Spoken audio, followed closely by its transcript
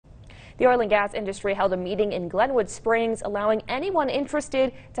The oil and gas industry held a meeting in Glenwood Springs, allowing anyone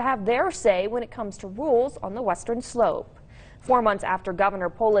interested to have their say when it comes to rules on the Western Slope. 4 months after Governor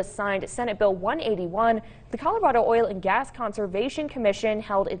Polis signed Senate Bill 181, the Colorado Oil and Gas Conservation Commission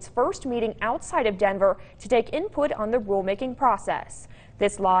held its first meeting outside of Denver to take input on the rulemaking process.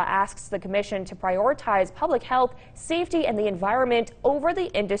 This law asks the commission to prioritize public health, safety, and the environment over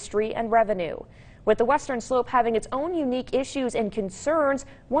the industry and revenue. With the Western Slope having its own unique issues and concerns,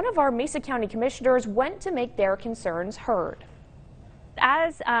 one of our Mesa County commissioners went to make their concerns heard.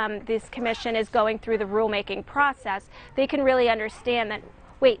 As this commission is going through the rulemaking process, they can really understand that,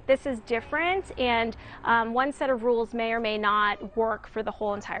 wait, this is different, and one set of rules may or may not work for the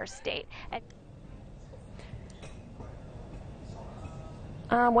whole entire state.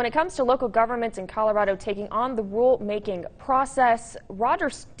 When it comes to local governments in Colorado taking on the rulemaking process, Roger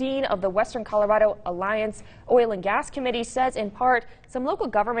Steen of the Western Colorado Alliance Oil and Gas Committee says in part some local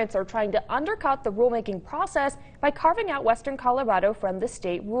governments are trying to undercut the rulemaking process by carving out Western Colorado from the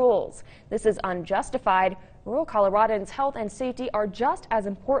state rules. This is unjustified. Rural Coloradans' health and safety are just as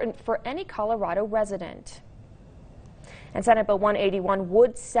important for any Colorado resident. And Senate Bill 181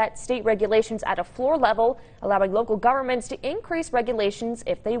 would set state regulations at a floor level, allowing local governments to increase regulations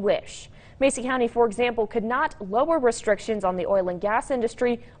if they wish. Mesa County, for example, could not lower restrictions on the oil and gas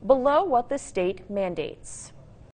industry below what the state mandates.